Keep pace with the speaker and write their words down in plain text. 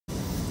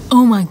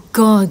Oh my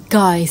god,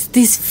 guys,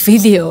 this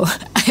video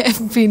I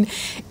have been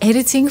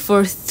editing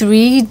for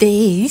 3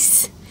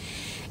 days,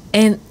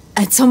 and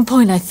at some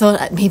point I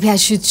thought maybe I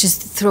should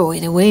just throw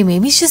it away,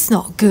 maybe it's just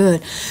not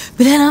good.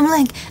 But then I'm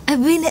like,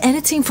 I've been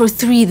editing for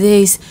 3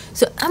 days,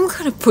 so I'm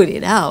gonna put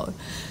it out.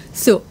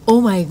 So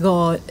oh my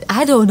god,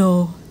 I don't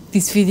know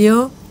this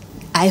video.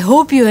 I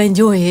hope you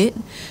enjoy it.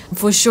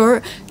 For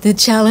sure the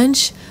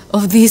challenge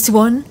of this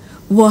one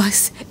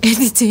was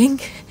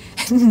editing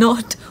and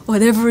not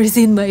whatever is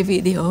in my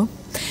video.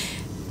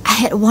 I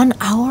had 1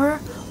 hour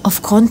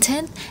of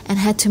content and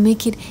had to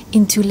make it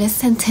into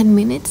less than 10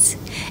 minutes,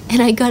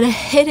 and I got a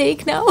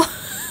headache now.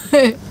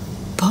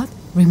 But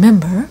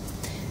remember,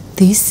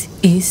 this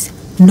is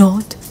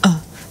not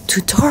a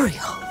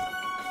tutorial.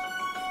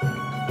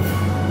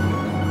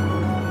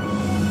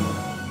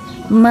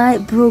 My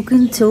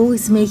broken toe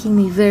is making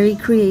me very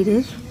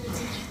creative.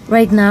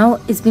 Right now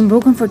it's been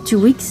broken for 2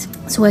 weeks,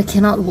 so I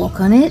cannot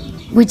walk on it,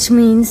 which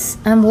means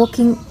I'm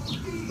walking,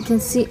 you can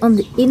see, on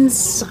the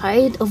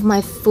inside of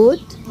my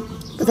foot.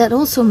 But that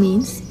also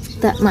means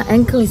that my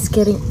ankle is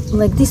getting,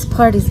 like, this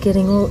part is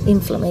getting all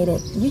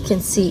inflamed. You can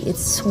see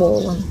it's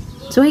swollen.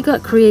 So I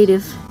got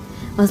creative.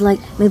 I was like,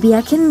 maybe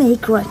I can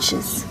make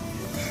crutches.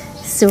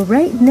 So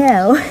right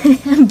now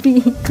I'm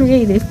being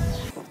creative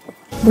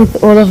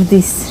with all of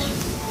this.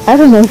 I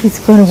don't know if it's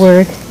gonna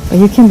work, but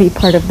you can be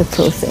part of the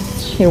process.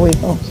 Here we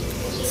go.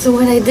 So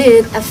what I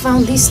did, I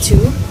found these two.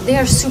 They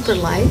are super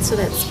light, so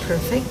that's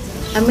perfect.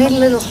 I made a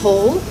little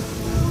hole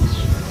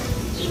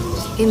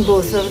in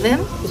both of them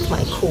with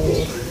my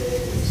cool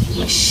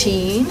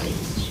machine,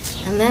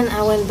 and then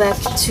I went back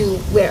to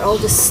where all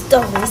the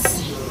stuff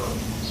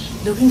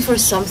is, looking for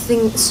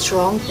something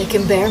strong that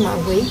can bear my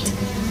weight,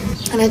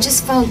 and I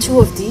just found 2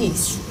 of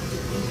these.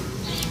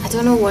 I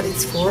don't know what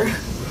it's for,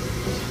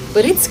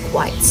 but it's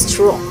quite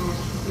strong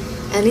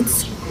and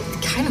it's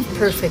kind of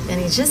perfect, and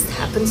it just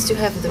happens to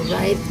have the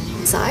right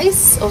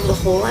size of the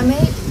hole I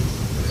made,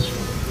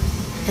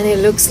 and it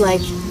looks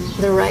like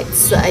the right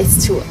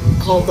size to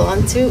hold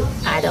on to.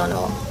 I don't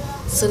know.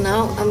 So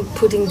now I'm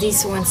putting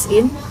these ones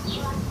in.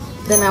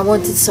 Then I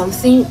wanted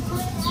something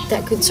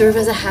that could serve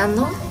as a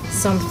handle,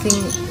 something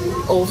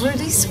over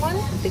this one,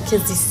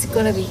 because this is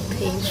gonna be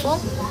painful.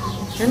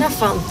 And I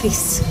found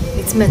this.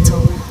 It's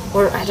metal,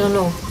 or I don't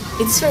know.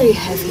 It's very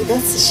heavy,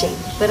 that's a shame.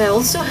 But I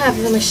also have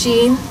the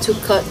machine to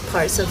cut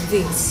parts of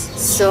these.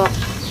 So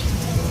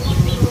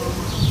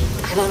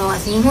I don't know, I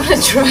think I'm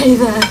gonna try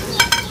that.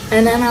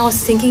 And then I was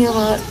thinking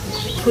about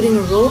putting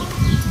a rope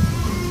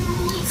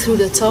through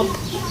the top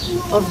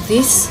of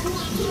this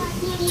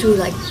to,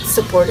 like,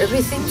 support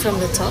everything from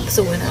the top,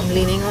 so when I'm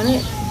leaning on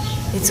it,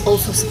 it's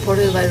also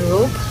supported by the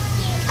rope.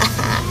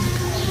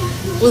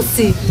 We'll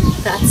see.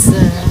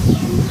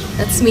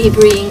 That's me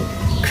being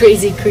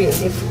crazy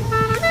creative.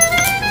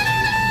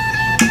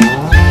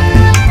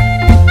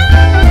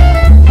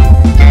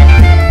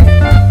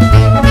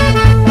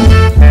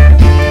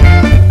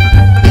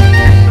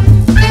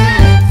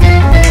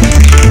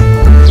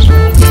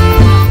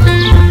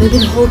 Maybe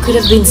the hole could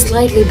have been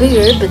slightly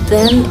bigger, but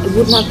then it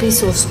would not be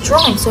so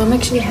strong. So I'm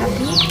actually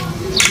happy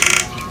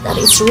that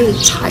it's really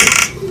tight.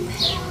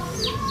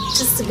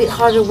 Just a bit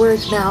harder work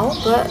now,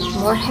 but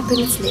more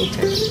happiness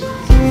later.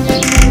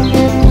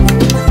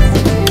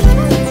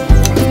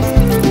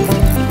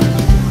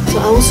 So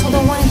I also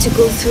don't want it to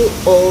go through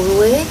all the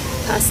way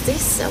past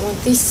this. I want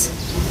this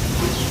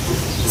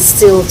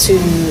still to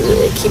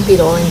keep it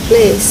all in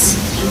place.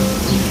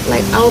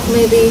 Like out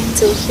maybe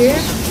till here,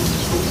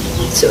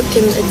 so I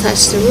can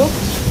attach the rope,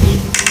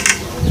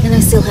 and I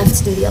still have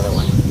to do the other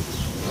one.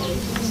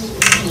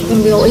 I'm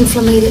gonna be all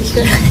inflamed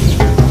here.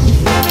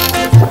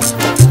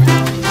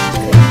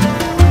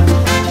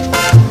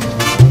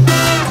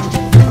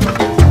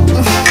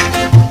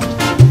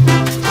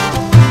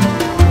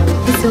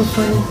 It's so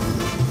funny.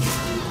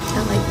 I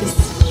like this.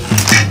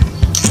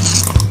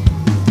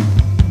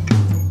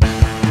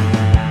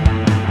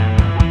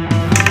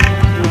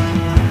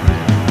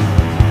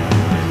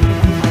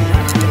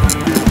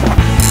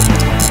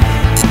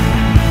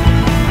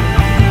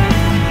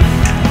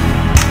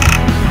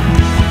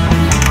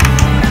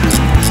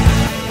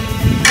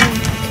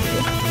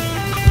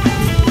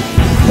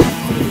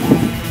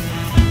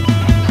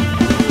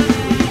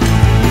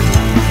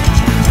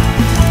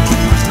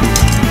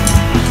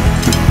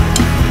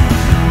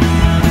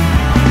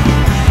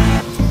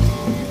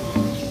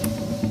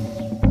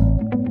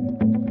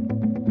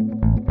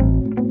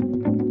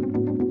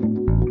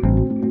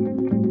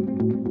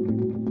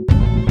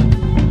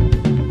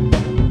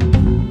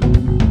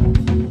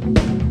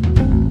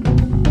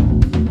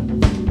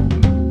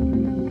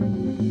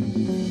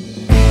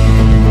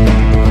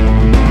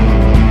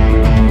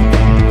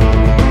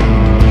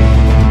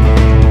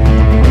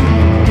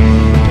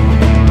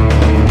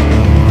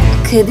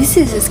 Okay, this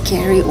is a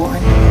scary one.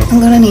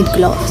 I'm gonna need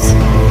gloves.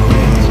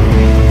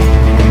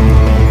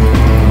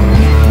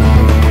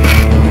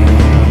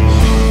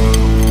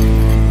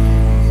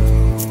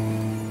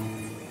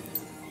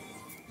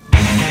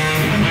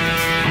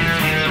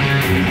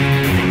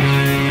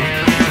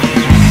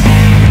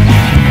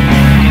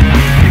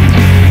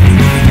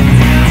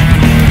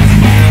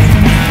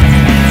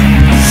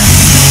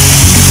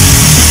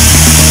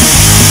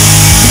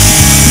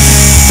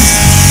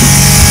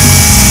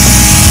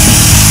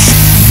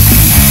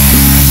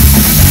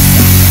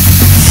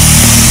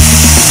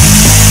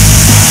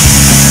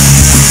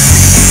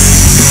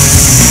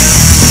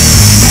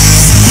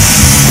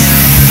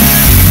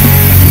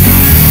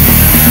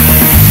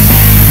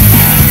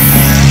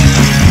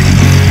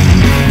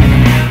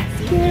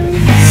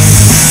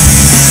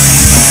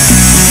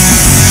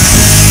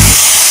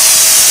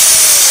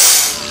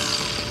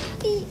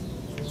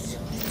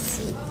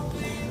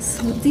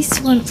 this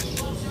one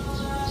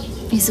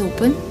is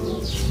open,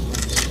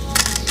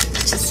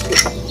 just a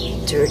bit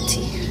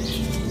dirty.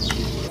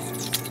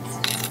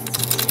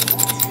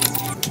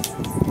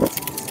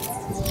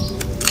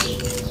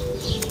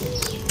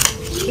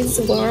 It's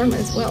warm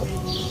as well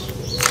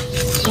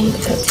from the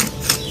cutting,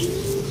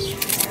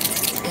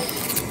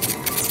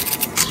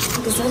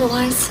 because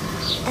otherwise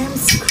I'm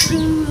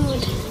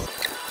screwed.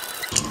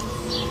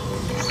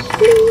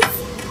 Please.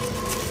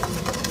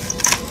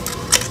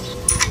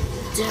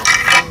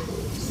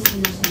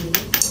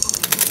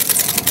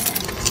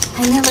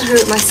 I never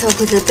hurt myself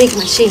with the big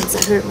machines.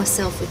 I hurt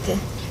myself with the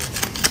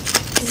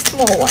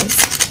small ones.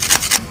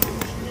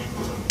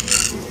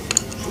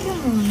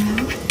 Come on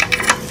now.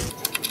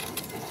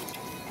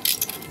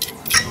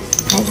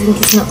 I think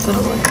it's not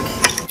gonna work.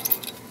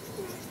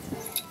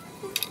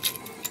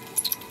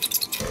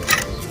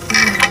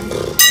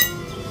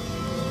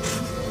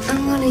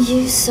 I'm gonna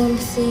use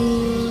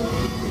something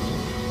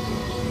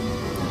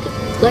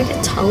like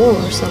a towel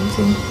or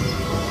something.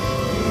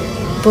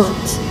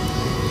 But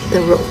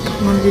the rope.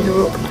 I'm gonna do the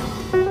rope now.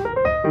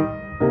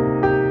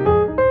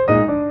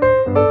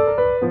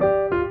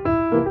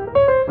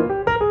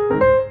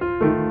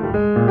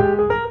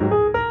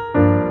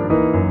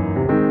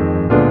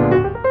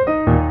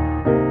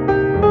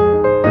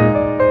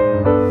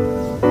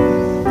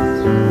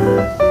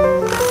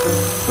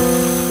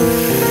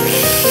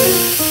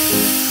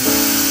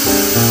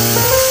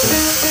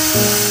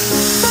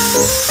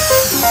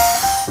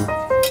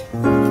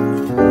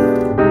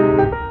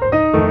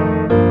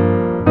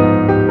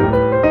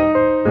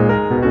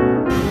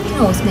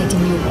 Always make a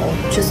new roll,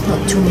 just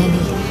not too many.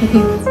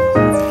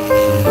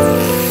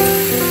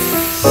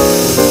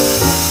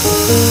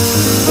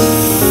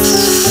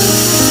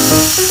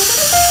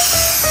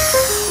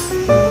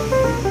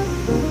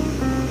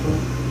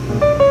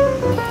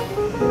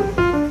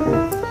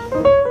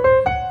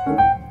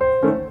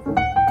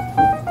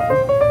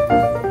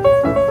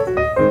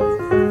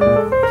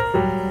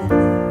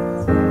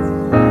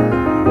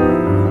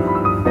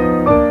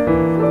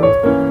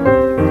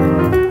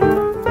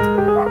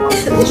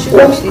 This should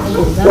actually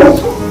pull down,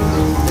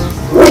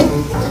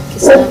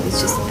 because now it's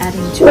just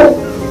adding to it.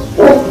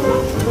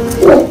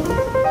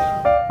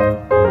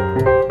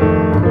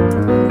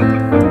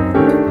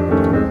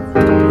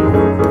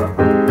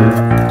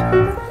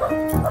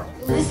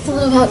 I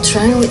thought about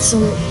trying with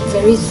some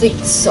very thick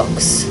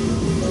socks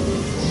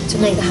to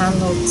make the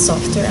handle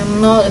softer.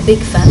 I'm not a big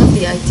fan of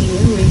the idea,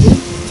 really.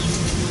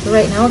 But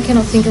right now I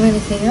cannot think of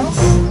anything else.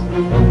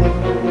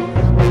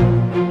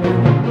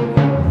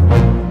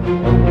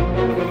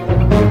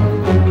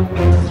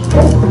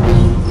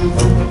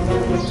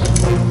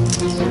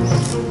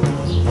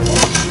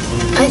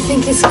 I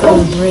think it's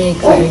gonna break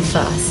very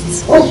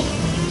fast.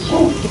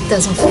 It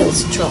doesn't feel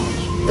strong,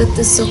 but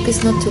the sock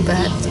is not too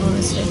bad,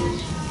 honestly.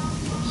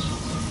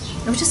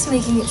 I'm just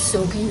making it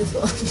so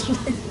beautiful.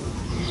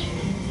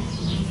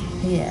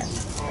 Yeah,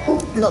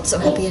 not so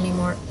happy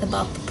anymore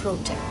about the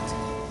project.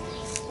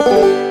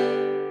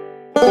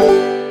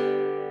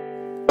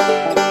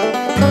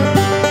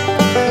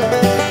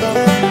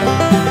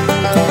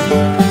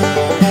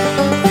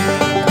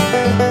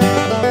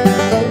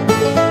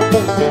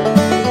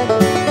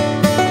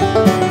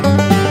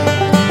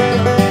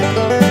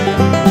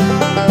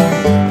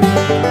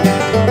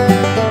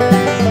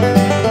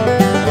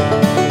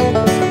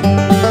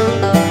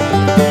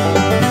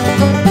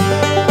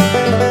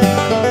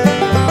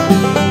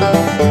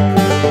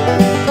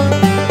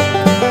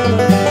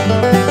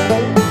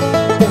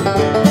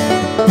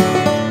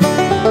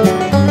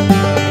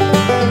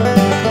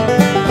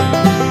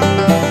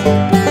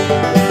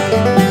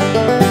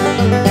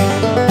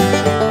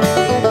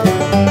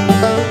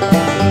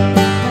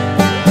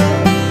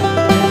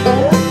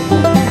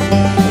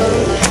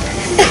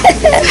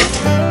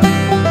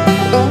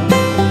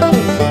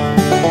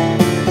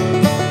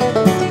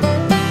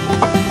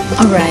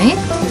 Alright,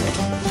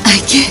 I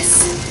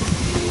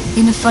guess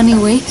in a funny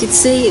way you could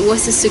say it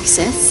was a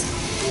success.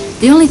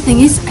 The only thing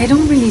is I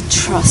don't really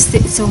trust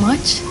it so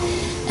much,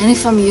 and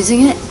if I'm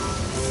using it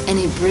and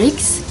it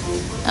breaks,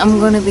 I'm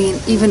gonna be in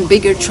even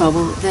bigger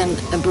trouble than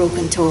a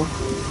broken toe,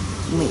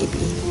 maybe.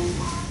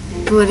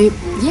 But it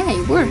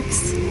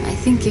works. I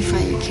think if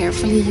I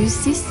carefully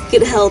use this, it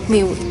could help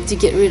me to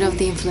get rid of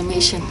the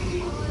inflammation.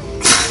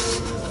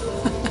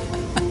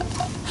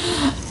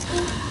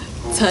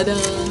 Ta-da!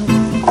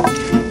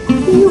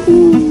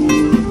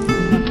 Yoo-hoo.